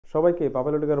সবাইকে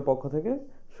পাপেলের পক্ষ থেকে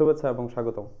শুভেচ্ছা এবং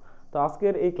স্বাগতম। তো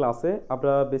আজকের এই ক্লাসে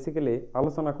আমরা বেসিক্যালি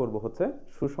আলোচনা করব হচ্ছে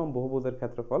সুষম বহুভুজের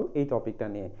ক্ষেত্রফল এই টপিকটা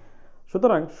নিয়ে।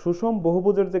 সুতরাং সুষম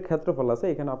বহুভুজের যে ক্ষেত্রফল আছে,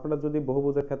 এখানে আপনারা যদি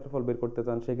বহুভুজের ক্ষেত্রফল বের করতে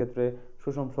চান সেক্ষেত্রে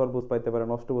সুষম ষড়ভুজ পাইতে পারেন,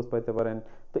 অষ্টভুজ পাইতে পারেন।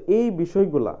 তো এই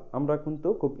বিষয়গুলা আমরা কিন্তু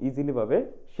খুব ইজিলি ভাবে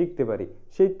শিখতে পারি।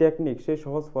 সেই টেকনিক, সেই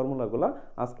সহজ ফর্মুলাগুলা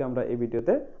আজকে আমরা এই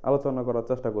ভিডিওতে আলোচনা করার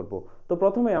চেষ্টা করব। তো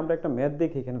প্রথমে আমরা একটা ম্যাথ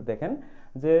দেখি। এখানে দেখেন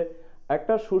যে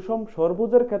একটা সুষম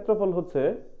ষড়ভুজের ক্ষেত্রফল হচ্ছে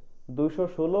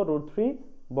 216√3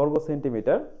 বর্গ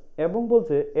সেন্টিমিটার এবং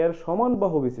বলছে এর সমান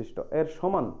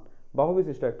বাহু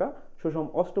বিশিষ্ট একটা সুষম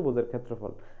অষ্টভুজের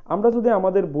ক্ষেত্রফল। আমরা যদি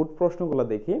আমাদের বোর্ড প্রশ্নগুলো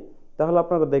দেখি তাহলে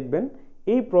আপনারা দেখবেন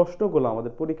এই প্রশ্নগুলো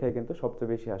আমাদের পরীক্ষায় কিন্তু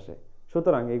সবচেয়ে বেশি আসে।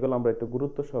 সুতরাং এইগুলো আমরা একটু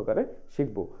গুরুত্ব সহকারে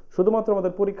শিখব। শুধুমাত্র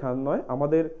আমাদের পরীক্ষা নয়,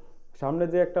 আমাদের সামনে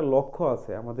যে একটা লক্ষ্য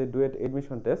আছে, আমাদের ডুয়েট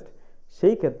এডমিশন টেস্ট,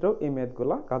 সেই ক্ষেত্রেও এই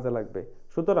ম্যাথগুলো কাজে লাগবে।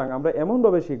 সুতরাং আমরা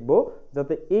এমনভাবে শিখব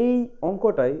যাতে এই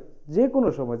অঙ্কটাই যে কোনো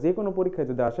সময় যে কোনো পরীক্ষায়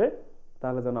যদি আসে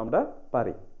তাহলে যেন আমরা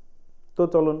পারি। তো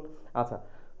চলুন, আচ্ছা,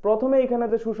 প্রথমে এখানে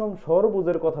যে সুষম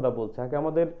ষড়ভুজের কথাটা বলছে, আগে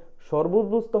আমাদের ষড়ভুজ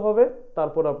বুঝতে হবে,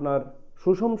 তারপর আপনার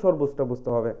সুষম ষড়ভুজটা বুঝতে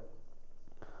হবে।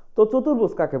 তো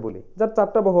চতুর্ভুজ কাকে বলি? যার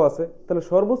 4টা বাহু আছে। তাহলে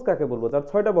ষড়ভুজ কাকে বলবো? যার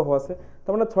 6টা বাহু আছে।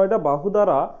 তার মানে 6টা বাহু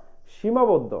দ্বারা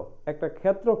সীমাবদ্ধ একটা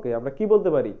ক্ষেত্রকে আমরা কি বলতে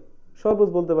পারি? ষড়ভুজ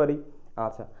বলতে পারি।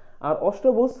 আচ্ছা, আর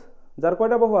অষ্টভুজ যার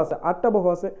কয়টা বাহু আছে? 8টা বাহু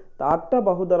আছে। তা 8টা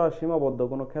বাহু দ্বারা সীমাবদ্ধ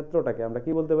কোনো ক্ষেত্রটাকে আমরা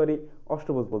কি বলতে পারি?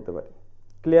 অষ্টভুজ বলতে পারি।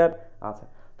 ক্লিয়ার? আচ্ছা,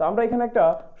 তো আমরা এখানে একটা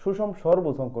সুষম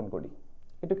ষড়ভুজ অঙ্কন করি।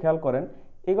 একটু খেয়াল করেন,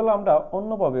 এগুলো আমরা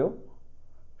অন্যভাবেও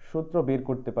সূত্র বের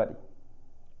করতে পারি।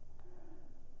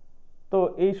 তো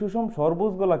এই সুষম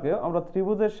ষড়ভুজগুলোকে আমরা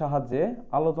ত্রিভুজের সাহায্যে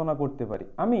আলোচনা করতে পারি।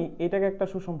 আমি এটাকে একটা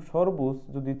সুষম ষড়ভুজ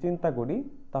যদি চিন্তা করি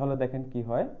তাহলে দেখেন কি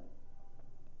হয়।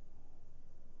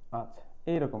 আচ্ছা,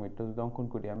 এইরকম একটু যদি অঙ্কন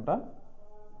করি আমরা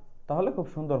তাহলে খুব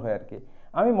সুন্দর হয় আর কি।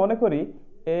 আমি মনে করি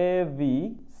A B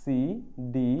C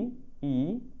D E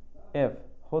F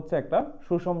হচ্ছে একটা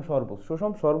সুষম ষড়ভুজ।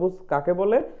 সুষম ষড়ভুজ কাকে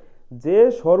বলে? যে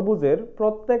ষড়ভুজের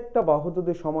প্রত্যেকটা বাহু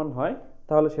যদি সমান হয়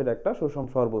তাহলে সেটা একটা সুষম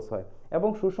ষড়ভুজ হয়। এবং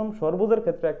সুষম ষড়ভুজের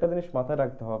ক্ষেত্রে একটা জিনিস মাথায়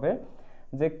রাখতে হবে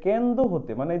যে কেন্দ্র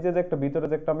হতে, মানে এই যে একটা ভিতরে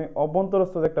যে একটা আমি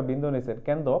অভ্যন্তরস্থ যে একটা বিন্দু নিয়েছি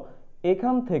কেন্দ্র,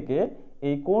 এখান থেকে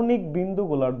এই কৌণিক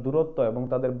বিন্দুগুলোর দূরত্ব এবং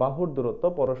তাদের বাহুর দূরত্ব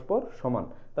পরস্পর সমান।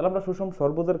 তাহলে আমরা সুষম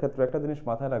ষড়ভুজের ক্ষেত্রে একটা জিনিস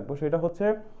মাথায় রাখবো, সেটা হচ্ছে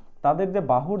তাদের যে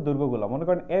বাহুর দৈর্ঘ্যগুলো, মনে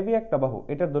করেন এ বি একটা বাহু,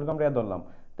 এটার দৈর্ঘ্য আমরা এ ধরলাম,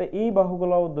 তো এই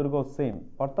বাহুগুলোর দৈর্ঘ্য সেম,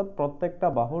 অর্থাৎ প্রত্যেকটা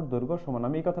বাহুর দৈর্ঘ্য সমান।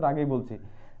 আমি এই কথাটা আগেই বলছি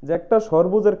যে একটা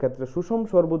ষড়ভুজের ক্ষেত্রে সুষম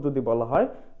ষড়ভুজ যদি বলা হয়,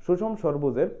 সুষম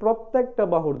ষড়ভুজের প্রত্যেকটা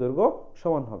বাহুর দৈর্ঘ্য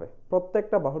সমান হবে।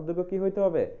 প্রত্যেকটা বাহুর দৈর্ঘ্য কি হইতে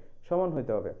হবে? সমান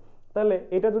হইতে হবে। তাহলে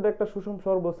এটা যদি একটা সুষম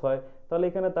ষড়ভুজ হয় তাহলে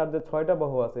এখানে তার যে 6টা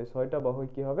বাহু আছে, 6টা বাহু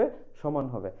কি হবে? সমান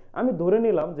হবে। আমি ধরে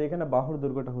নিলাম যে এখানে বাহুর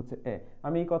দৈর্ঘ্যটা হচ্ছে এ।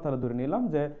 আমি এই কথাটা ধরে নিলাম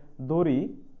যে দড়ি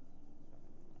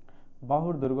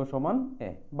বাহুর দৈর্ঘ্য সমান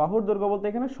এ। বাহুর দৈর্ঘ্য বলতে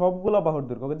এখানে সবগুলা বাহুর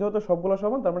দৈর্ঘ্য, যেহেতু সবগুলা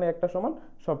সমান তার মানে একটা সমান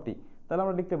সবটি। তাহলে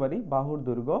আমরা লিখতে পারি বাহুর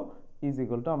দৈর্ঘ্য ইজ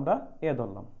ইকুয়াল টু আমরা এ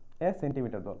ধরলাম, এ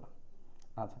সেন্টিমিটার ধরলাম।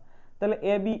 আচ্ছা, তাহলে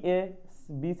A B A,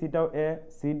 B সিটাও A,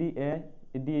 CD A,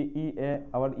 D E এ,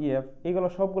 আবার ই এফ, এগুলো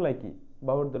সবগুলাই কি?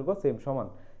 বাহুর দৈর্ঘ্য সেম, সমান।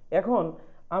 এখন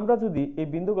আমরা যদি এই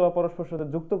বিন্দুগুলো পরস্পর সাথে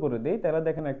যুক্ত করে দিই তাহলে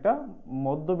দেখেন একটা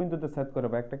মধ্যবিন্দুতে ছেদ করে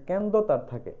বা একটা কেন্দ্র তার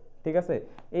থাকে, ঠিক আছে?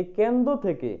 এই কেন্দ্র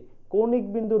থেকে কৌণিক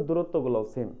বিন্দুর দূরত্বগুলোও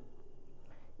সেম।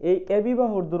 এই এবি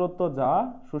বাহুর দূরত্ব যা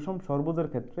সুষম ষড়ভুজের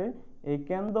ক্ষেত্রে এই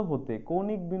কেন্দ্র হতে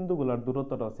কৌণিক বিন্দুগুলোর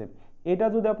দূরত্বটাও সেম। এটা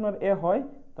যদি আপনার এ হয়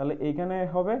তাহলে এইখানে এ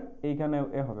হবে, এইখানেও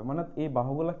এ হবে, মানে এই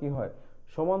বাহুগুলা কি হয়?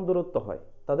 সমান দূরত্ব হয়,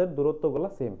 তাদের দূরত্বগুলো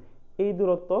সেম। এই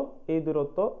দূরত্ব, এই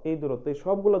দূরত্ব, এই দূরত্ব, এই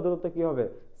সবগুলো দূরত্ব কি হবে?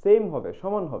 সেম হবে,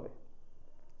 সমান হবে।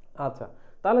 আচ্ছা,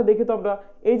 তাহলে দেখি তো আমরা,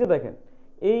 এই যে দেখেন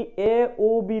এই এ ও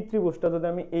বি ত্রিভুজটা যদি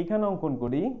আমি এইখানে অঙ্কন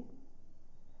করি,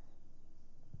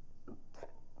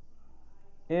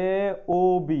 এ ও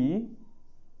বি,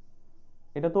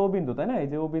 এটা তো ও বিন্দু, তাই না? এই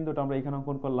যে ও বিন্দুটা আমরা এখানে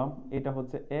অঙ্কন করলাম, এটা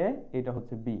হচ্ছে এ, এটা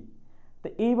হচ্ছে বি। তো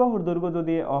এই বাহুর দৈর্ঘ্য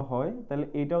যদি এ হয় তাহলে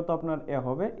এটাও তো আপনার এ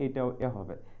হবে, এটাও এ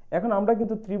হবে। এখন আমরা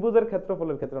কিন্তু ত্রিভুজের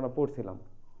ক্ষেত্রফলের ক্ষেত্রে আমরা পড়ছিলাম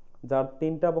যার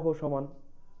 3টা বাহু সমান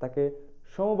তাকে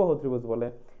সমবাহু ত্রিভুজ বলে।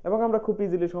 এবং আমরা খুব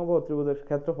ইজিলি সমবাহু ত্রিভুজের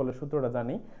ক্ষেত্রফলের সূত্রটা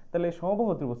জানি। তাহলে এই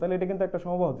সমবাহু ত্রিভুজ, তাহলে এটা কিন্তু একটা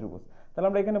সমবাহু ত্রিভুজ। তাহলে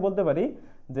আমরা এখানে বলতে পারি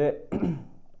যে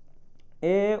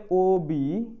এ ও বি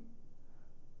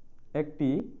একটি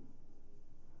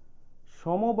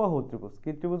সমবাহু ত্রিভুজ। কি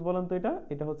ত্রিভুজ বলেন তো?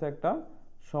 এটা হচ্ছে একটা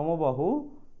সমবাহু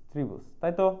ত্রিভুজ,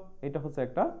 তাই তো? এটা হচ্ছে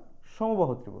একটা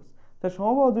সমবাহু ত্রিভুজ। তো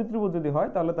সমবাহু ত্রিভুজ যদি হয়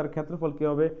তাহলে তার ক্ষেত্রফল কি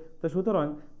হবে? তো সুতরাং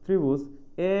ত্রিভুজ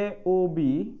এ ও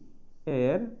বি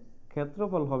এর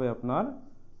ক্ষেত্রফল হবে আপনার,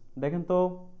 দেখেন তো,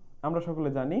 আমরা সকলে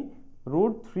জানি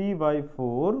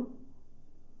 √3/4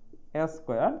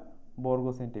 স্কয়ার বর্গ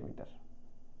সেন্টিমিটার।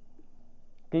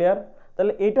 ক্লিয়ার? তো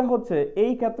তাহলে এটা হচ্ছে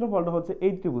এই ক্ষেত্রফলটা হচ্ছে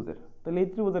এই ত্রিভুজের, তাহলে এই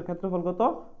ত্রিভুজের ক্ষেত্রফল কত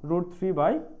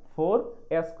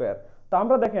 √3/4 তো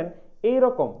আমরা দেখেন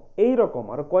এইরকম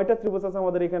আর কয়টা ত্রিভুজ আছে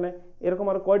আমাদের এখানে, এরকম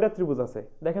আর কয়টা ত্রিভুজ আছে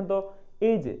দেখেন তো।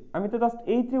 এই যে আমি তো জাস্ট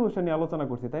এই ত্রিভুজটা নিয়ে আলোচনা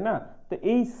করছি তাই না, তো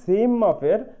এই সেম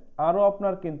মাপের আরো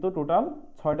আপনার কিন্তু টোটাল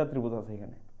 6টা ত্রিভুজ আছে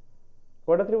এখানে।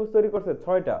 কয়টা ত্রিভুজ তৈরি করছে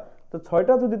 6টা, তো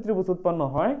 6টা যদি ত্রিভুজ উৎপন্ন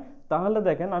হয় তাহলে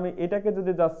দেখেন আমি এটাকে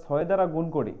যদি জাস্ট 6 দ্বারা গুণ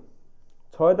করি,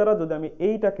 6 দ্বারা যদি আমি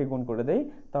এইটাকে গুণ করে দেই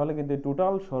তাহলে কিন্তু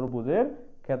টোটাল ষড়ভুজের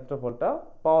ক্ষেত্রফলটা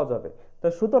পাওয়া যাবে। তো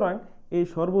সুতরাং এই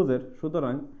ষড়ভুজের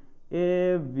A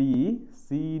B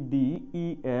C D E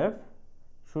F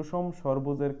সুষম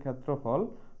ষড়ভুজের ক্ষেত্রফল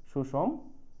সুষম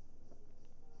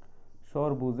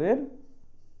ষড়ভুজের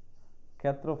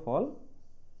ক্ষেত্রফল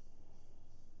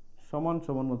সমান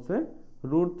সমান হচ্ছে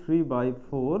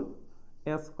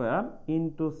 √3/4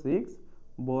 ইন্টু 6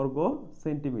 বর্গ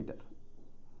সেন্টিমিটার।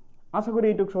 আশা করি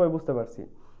এইটুকু সবাই বুঝতে পারছি।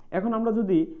 এখন আমরা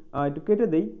যদি একটু কেটে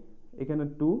দেই, এখানে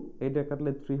 2 এটা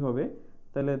কাটলে 3 হবে,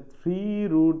 তাহলে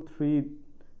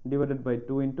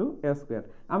 3√3/2 ইন্টু স্কোয়ার।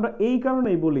 আমরা এই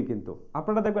কারণেই বলি, কিন্তু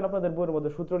আপনারা দেখবেন আপনাদের বইয়ের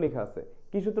মধ্যে সূত্র লেখা আছে,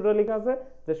 কি সূত্রটা লেখা আছে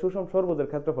যে সুষম ষড়ভুজের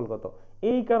ক্ষেত্রফল কত।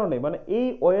 এই কারণে মানে এই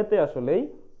ওয়েতে আসলেই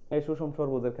এই সুষম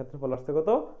ষড়ভুজের ক্ষেত্রফল আসছে কত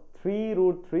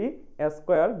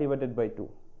 3√3/2।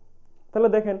 তাহলে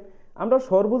দেখেন আমরা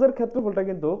ষড়ভুজের ক্ষেত্রফলটা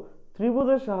কিন্তু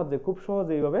ত্রিভুজের সাহায্যে খুব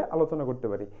সহজে এইভাবে আলোচনা করতে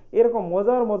পারি। এরকম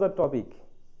মজার টপিক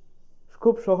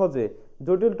খুব সহজে,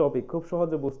 জটিল টপিক খুব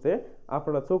সহজে বুঝতে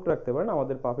আপনারা চোখ রাখতে পারেন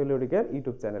আমাদের পাপেলিওডিকের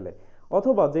ইউটিউব চ্যানেলে,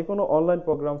 অথবা যে কোনো অনলাইন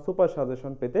প্রোগ্রাম সুপার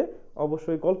সাজেশন পেতে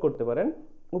অবশ্যই কল করতে পারেন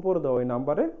উপরে দেওয়া ওই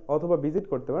নাম্বারে, অথবা ভিজিট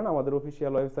করতে পারেন আমাদের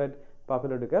অফিসিয়াল ওয়েবসাইট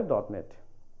papeliodica.net,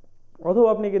 অথবা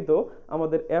আপনি কিন্তু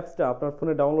আমাদের অ্যাপসটা আপনার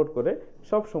ফোনে ডাউনলোড করে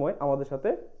সব সময় আমাদের সাথে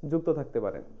যুক্ত থাকতে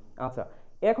পারেন। আচ্ছা,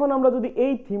 এখন আমরা যদি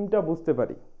এই থিমটা বুঝতে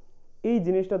পারি, এই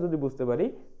জিনিসটা যদি বুঝতে পারি,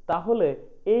 তাহলে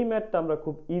এই ম্যাথটা আমরা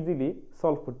খুব ইজিলি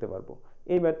সলভ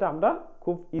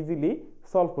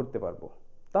করতে পারবো।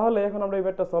 তাহলে এখন আমরা এই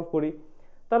ম্যাথটা সলভ করি।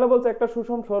 তাহলে বলছে একটা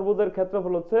সুষম ষড়ভুজের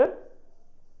ক্ষেত্রফল হচ্ছে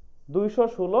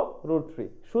 216√3।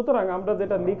 সুতরাং আমরা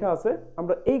যেটা লেখা আছে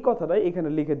আমরা এই কথাটাই এখানে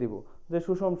লিখে দিব যে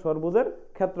সুষম ষড়ভুজের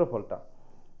ক্ষেত্রফলটা।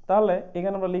 তাহলে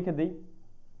এখানে আমরা লিখে দিই,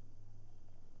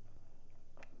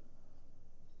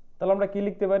 তাহলে আমরা কি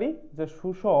লিখতে পারি যে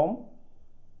সুষম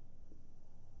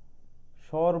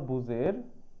ষড়ভুজের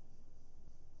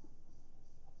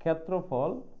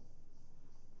ক্ষেত্রফল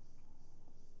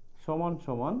সমান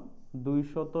সমান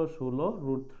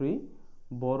 216√3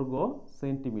 বর্গ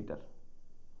সেন্টিমিটার।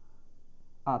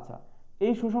 আচ্ছা,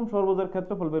 এই সুষম ষড়ভুজের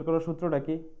ক্ষেত্রফল বের করার সূত্রটা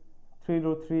কি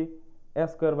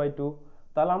 3√3/2।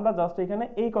 তাহলে আমরা জাস্ট এখানে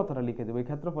এই কথাটা লিখে দেব, এই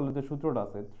ক্ষেত্রফলের যে সূত্রটা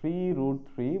আছে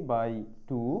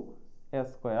 3√3/2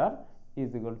 স্কয়ার ইজ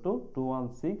ইকুয়াল টু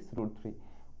 216√3।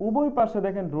 উভয় পাশে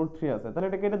দেখেন √3 আছে, তাহলে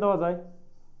এটা কেটে দেওয়া যায়,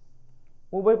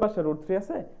 উভয় পাশে √3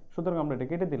 আছে, সুতরাং আমরা এটা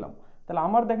কেটে দিলাম। তাহলে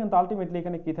আমার দেখেন তো আলটিমেটলি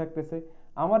এখানে কি থাকতেছে,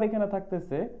 আমার এখানে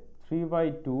থাকতেছে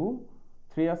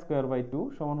 3/2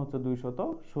 সমান হচ্ছে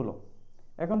 216।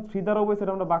 এখন 3 দ্বারা উভয় সাইড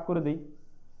আমরা ভাগ করে দিই,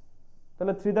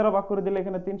 তাহলে 3 দ্বারা ভাগ করে দিলে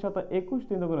এখানে 3 × 7 = 21,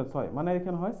 3 × 6 মানে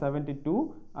এখানে হয় 72,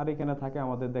 আর এখানে থাকে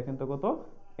আমাদের দেখেন তো কত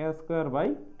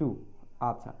a²/2।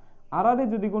 আচ্ছা, আর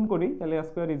যদি গুণ করি তাহলে a² =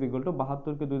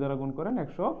 72 কে 2 দ্বারা গুণ করেন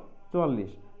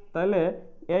 144, তাহলে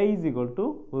a =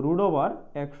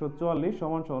 √144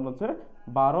 সমান সমান হচ্ছে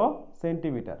 12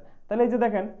 সেন্টিমিটার। তাহলে এই যে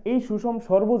দেখেন এই সুষম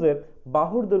ষড়ভুজের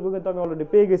বাহুর দৈর্ঘ্য কিন্তু আমি অলরেডি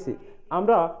পেয়ে গেছি।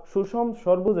 আমরা সুষম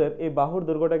ষড়ভুজের এই বাহুর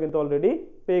দৈর্ঘ্যটা কিন্তু অলরেডি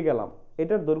পেয়ে গেলাম।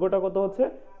 এটার দৈর্ঘ্যটা কত হচ্ছে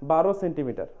 12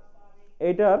 সেন্টিমিটার,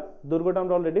 এইটার দৈর্ঘ্যটা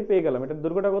আমরা অলরেডি পেয়ে গেলাম, এটার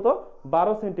দৈর্ঘ্যটা কত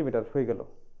 12 সেন্টিমিটার হয়ে গেল।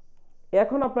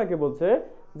 এখন আপনাকে বলছে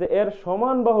যে এর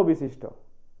সমান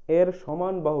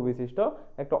বাহু বিশিষ্ট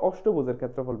একটা অষ্টভুজের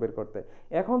ক্ষেত্রফল বের করতে।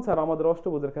 এখন স্যার আমাদের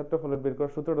অষ্টভুজের ক্ষেত্রফলের বের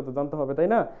করার সূত্রটা তো জানতে হবে তাই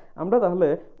না। আমরা তাহলে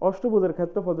অষ্টভুজের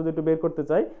ক্ষেত্রফল যদি একটু বের করতে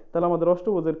চাই, তাহলে আমাদের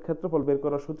অষ্টভুজের ক্ষেত্রফল বের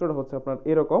করার সূত্রটা হচ্ছে আপনার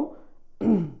এরকম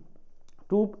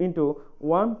 2 ×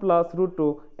 1 + √2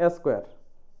 স্কয়ার।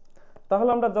 তাহলে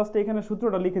আমরা জাস্ট এখানে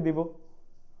সূত্রটা লিখে দিব,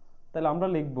 তাহলে আমরা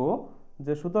লিখব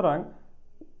যে সুতরাং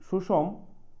সুষম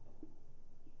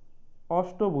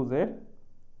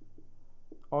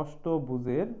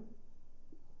অষ্টভুজের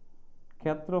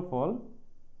ক্ষেত্রফল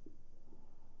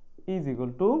ইজ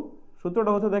ইকুয়াল টু,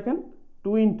 সূত্রটা হচ্ছে দেখেন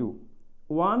 2 ×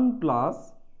 1 +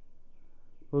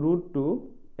 √2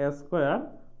 স্কয়ার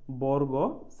বর্গ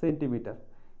সেন্টিমিটার।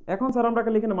 এখন স্যার আমরা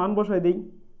খালি এখানে মান বসাই দিই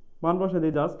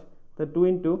জাস্ট, তাই 2 ×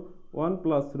 1 +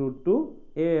 √2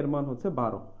 এর মান হচ্ছে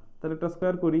 12, তাহলে একটা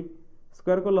স্কয়ার করি,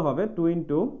 স্কয়ার করলে হবে 2 ×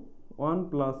 1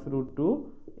 + √2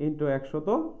 ×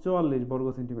 144 বর্গ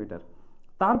সেন্টিমিটার।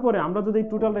 তারপরে আমরা যদি এই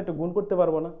টোটালটা একটু গুণ করতে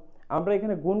পারবো না, আমরা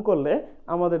এখানে গুণ করলে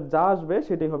আমাদের যা আসবে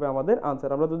সেটাই হবে আমাদের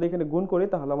আনসার। আমরা যদি এখানে গুণ করি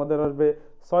তাহলে আমাদের আসবে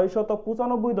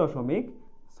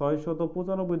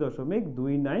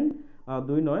 695.29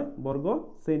 বর্গ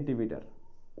সেন্টিমিটার।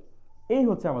 এই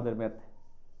হচ্ছে আমাদের ম্যাথ।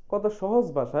 কত সহজ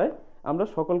ভাষায় আমরা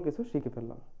সকল কিছু শিখে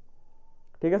ফেললাম।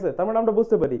 ঠিক আছে, তার মানে আমরা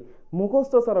বুঝতে পারি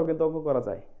মুখস্থ ছাড়াও কিন্তু অঙ্ক করা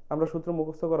যায়। আমরা সূত্র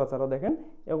মুখস্থ করা ছাড়াও দেখেন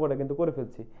অঙ্কটা কিন্তু করে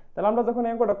ফেলছি। তাহলে আমরা যখন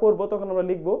অঙ্কটা করবো তখন আমরা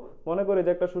লিখবো, মনে করি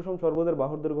যে একটা সুষম সর্বদের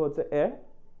বাহুর দৈর্ঘ্য হচ্ছে এ,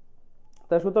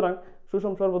 তাই সুতরাং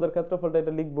সুষম সর্বদের ক্ষেত্রফলটা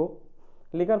এটা লিখবো।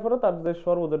 লেখার পরে তার যে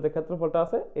সর্বদের যে ক্ষেত্রফলটা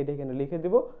আছে এটা এখানে লিখে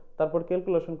দিব। তারপর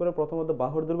ক্যালকুলেশন করে প্রথমত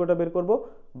বাহুর দৈর্ঘ্যটা বের করব।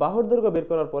 বাহুর দৈর্ঘ্য বের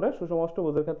করার পরে সুষম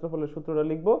অষ্টভুজের ক্ষেত্রফলের সূত্রটা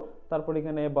লিখবো। তারপর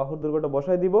এখানে বাহুর দৈর্ঘ্যটা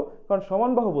বসাই দিব, কারণ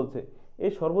সমান বাহু বলছে।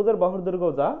 এই সর্বদের বাহুর দৈর্ঘ্য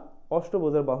যা,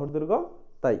 অষ্টভুজের বাহুর দৈর্ঘ্য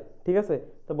তাই। ঠিক আছে,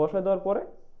 তো বসাই দেওয়ার পরে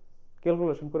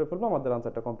ক্যালকুলেশন করে ফেলবো, আমাদের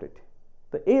আনসারটা কমপ্লিট।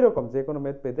 তো এইরকম যে কোনো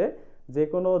ম্যাথ পেতে, যে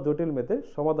কোনো জটিল ম্যাথের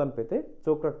সমাধান পেতে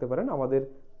চোখ রাখতে পারেন আমাদের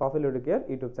পাফেল এডুকেয়ার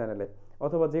ইউটিউব চ্যানেলে,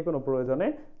 অথবা যে কোনো প্রয়োজনে,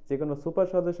 যে কোনো সুপার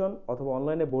সাজেশন অথবা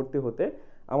অনলাইনে ভর্তি হতে,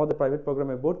 আমাদের প্রাইভেট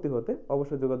প্রোগ্রামে ভর্তি হতে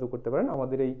অবশ্যই যোগাযোগ করতে পারেন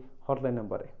আমাদের এই হটলাইন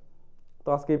নাম্বারে। তো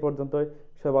আজকে এই পর্যন্তই।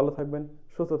 সবাই ভালো থাকবেন,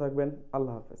 সুস্থ থাকবেন।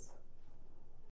 আল্লাহ হাফেজ।